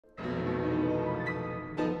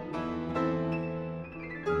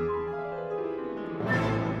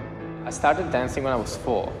started dancing when I was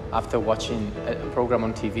 4 after watching a program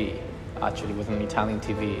on TV. Actually, it was on Italian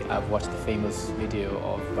TV. I've watched the famous video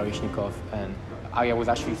of Baryshnikov, and I was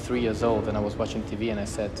actually 3 years old and I was watching TV and I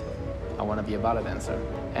said, I want to be a ballet dancer.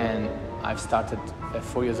 And I've started at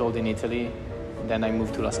 4 years old in Italy, then I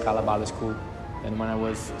moved to La Scala Ballet School. And when I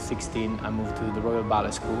was 16, I moved to the Royal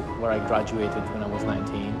Ballet School, where I graduated when I was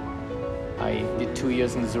 19. I did 2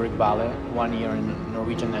 years in Zurich Ballet, 1 year in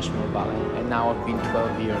Norwegian National Ballet, and now I've been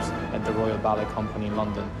 12 years at the Royal Ballet Company in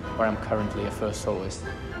London, where I'm currently a first soloist.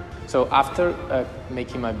 So after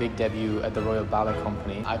making my big debut at the Royal Ballet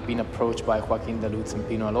Company, I've been approached by Joaquin de Luz and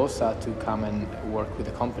Pino Alosa to come and work with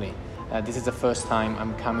the company. This is the first time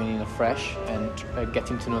I'm coming in afresh and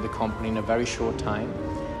getting to know the company in a very short time.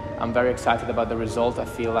 I'm very excited about the result. I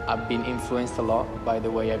feel like I've been influenced a lot by the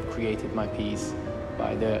way I've created my piece,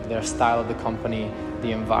 by their style of the company,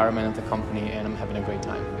 the environment of the company, and I'm having a great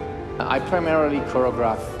time. I primarily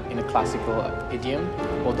choreograph in a classical idiom,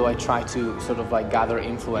 although I try to sort of like gather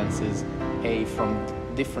influences, from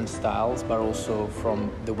different styles, but also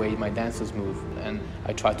from the way my dancers move, and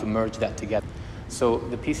I try to merge that together. So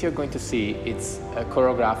the piece you're going to see, it's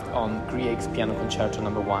choreographed on Grieg's Piano Concerto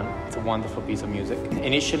No. 1. It's a wonderful piece of music.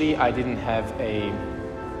 Initially, I didn't have a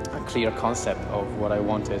clear concept of what I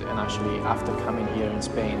wanted, and actually after coming here in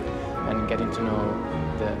Spain and getting to know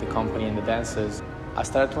the company and the dancers, I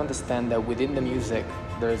started to understand that within the music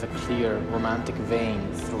there is a clear romantic vein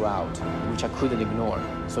throughout, which I couldn't ignore.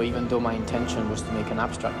 So even though my intention was to make an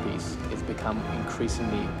abstract piece, it's become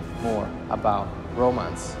increasingly more about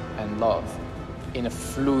romance and love in a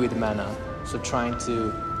fluid manner. So trying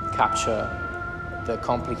to capture the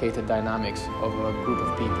complicated dynamics of a group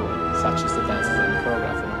of people, such as the dancers and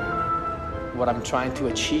choreographing. What I'm trying to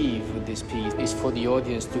achieve with this piece is for the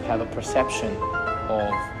audience to have a perception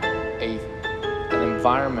of an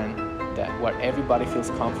environment where everybody feels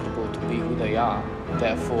comfortable to be who they are.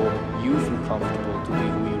 Therefore, you feel comfortable to be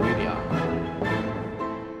who you really are.